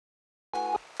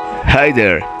Hi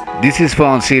there, this is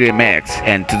Phone City Max,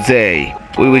 and today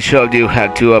we will show you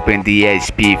how to open the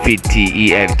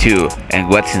HP50EF2 and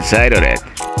what's inside of it.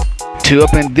 To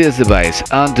open this device,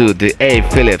 undo the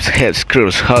 8 Phillips head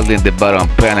screws holding the bottom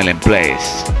panel in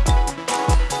place.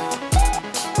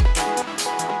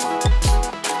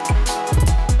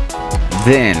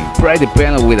 Then, pry the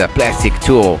panel with a plastic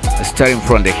tool, starting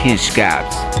from the hinge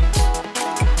caps.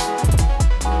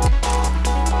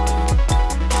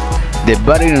 The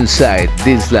battery inside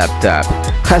this laptop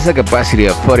has a capacity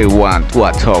of 41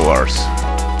 watt-hours,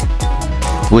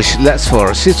 which lasts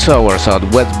for 6 hours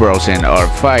of web browsing or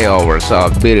 5 hours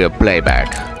of video playback.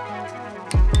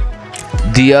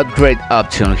 The upgrade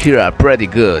options here are pretty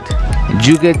good.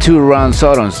 You get 2 RAM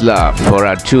SATA slots for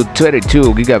up to 32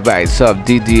 GB of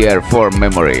DDR4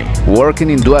 memory,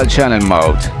 working in dual channel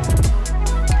mode.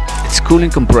 Its cooling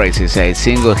comprises a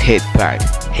single heat pipe,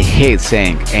 a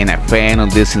heatsink, and a fan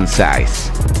of decent size.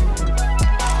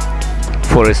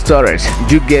 For storage,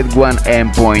 you get one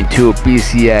M.2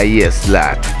 PCIe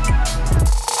slot.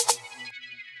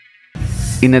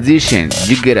 In addition,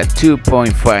 you get a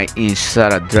 2.5-inch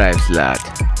SATA drive slot.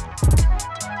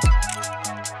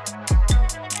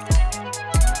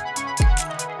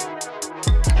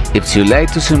 If you like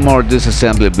to see more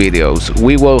disassembly videos,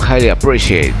 we will highly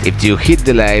appreciate if you hit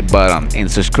the like button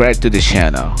and subscribe to the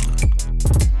channel.